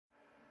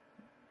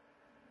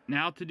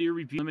Now to do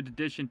review limited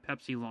edition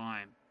Pepsi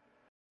Lime.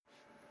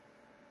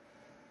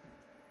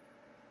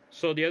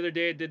 So the other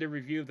day I did a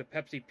review of the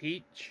Pepsi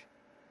Peach,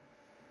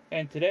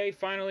 and today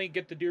finally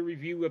get to do a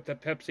review of the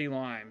Pepsi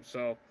Lime.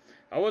 So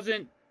I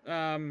wasn't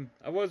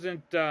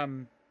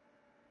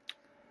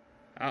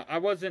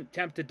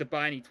tempted to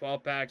buy any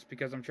 12 packs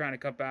because I'm trying to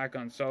cut back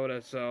on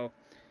soda, so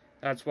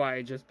that's why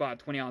I just bought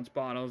 20-ounce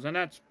bottles, and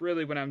that's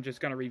really what I'm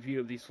just going to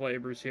review of these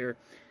flavors here.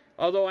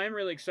 Although I wasn't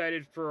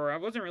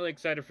really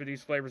excited for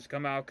these flavors to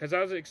come out, because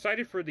I was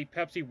excited for the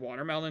Pepsi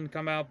Watermelon to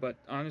come out, but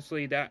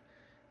honestly,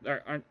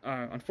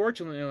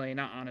 unfortunately,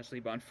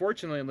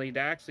 that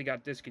actually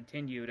got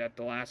discontinued at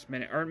the last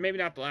minute, or maybe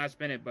not the last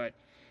minute, but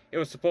it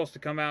was supposed to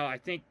come out. I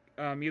think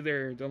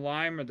either the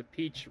lime or the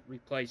peach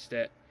replaced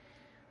it.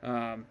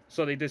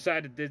 So they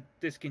decided to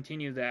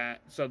discontinue that,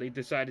 so they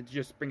decided to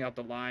just bring out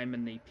the lime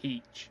and the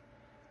peach.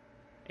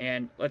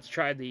 And let's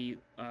try the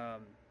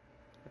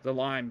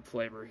lime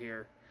flavor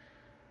here.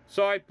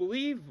 So I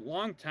believe a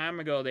long time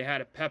ago they had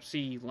a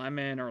Pepsi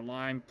lemon or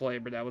lime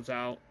flavor that was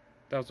out.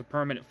 That was a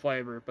permanent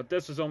flavor, but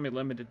this is only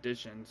limited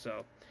edition.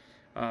 So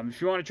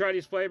if you want to try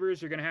these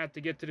flavors, you're going to have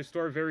to get to the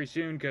store very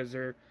soon, because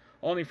they're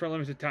only for a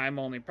limited time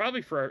only.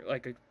 Probably for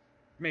like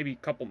maybe a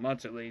couple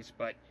months at least.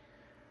 But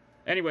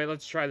anyway,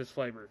 let's try this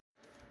flavor.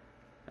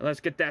 And let's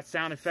get that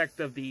sound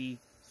effect of the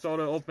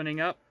soda opening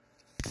up.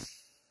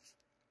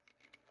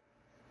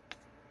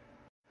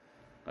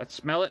 Let's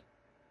smell it.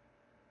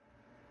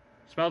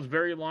 Smells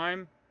very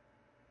lime.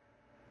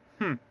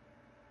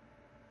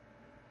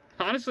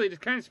 Honestly, it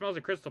kind of smells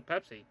like Crystal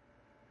Pepsi.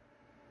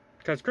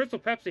 Because Crystal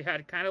Pepsi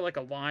had kind of like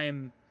a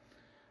lime,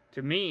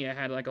 to me, it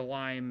had like a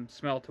lime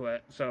smell to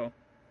it. So,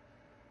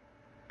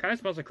 kind of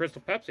smells like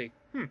Crystal Pepsi.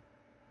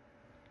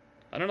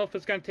 I don't know if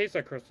it's going to taste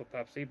like Crystal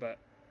Pepsi, but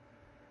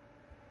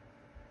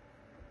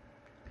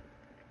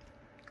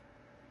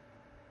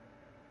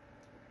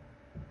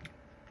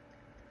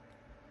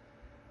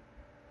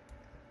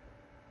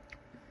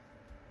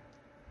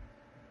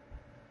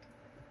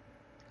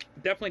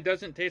it definitely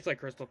doesn't taste like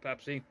Crystal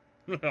Pepsi.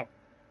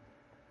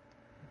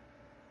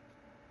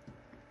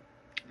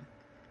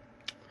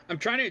 I'm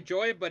trying to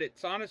enjoy it, but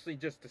it's honestly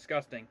just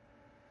disgusting.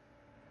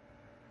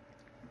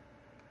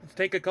 Let's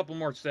take a couple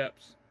more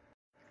sips.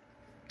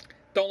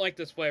 Don't like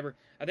this flavor.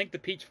 I think the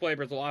peach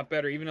flavor is a lot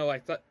better, even though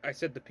I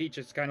said the peach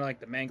is kind of like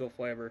the mango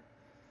flavor.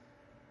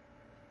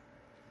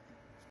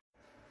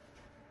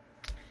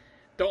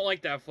 Don't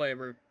like that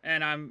flavor,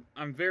 and I'm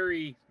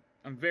very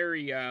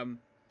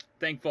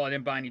thankful I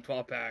didn't buy any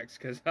 12 packs,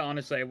 because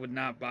honestly I would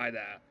not buy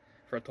that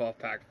for a 12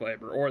 pack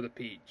flavor or the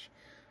peach.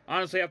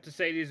 Honestly, I have to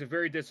say these are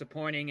very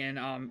disappointing, and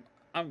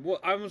I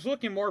was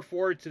looking more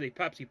forward to the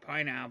Pepsi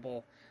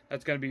Pineapple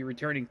that's going to be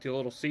returning to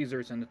Little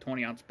Caesars in the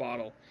 20-ounce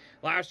bottle.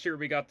 Last year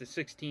we got the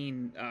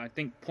 16, I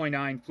think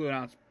 0.9 fluid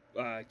ounce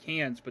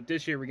cans, but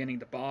this year we're getting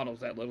the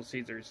bottles at Little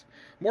Caesars.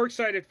 More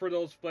excited for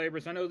those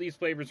flavors. I know these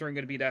flavors aren't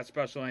going to be that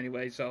special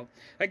anyway, so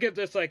I give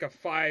this like a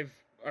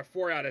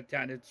 4 out of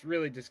 10. It's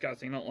really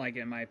disgusting. I don't like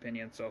it in my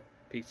opinion, so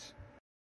peace.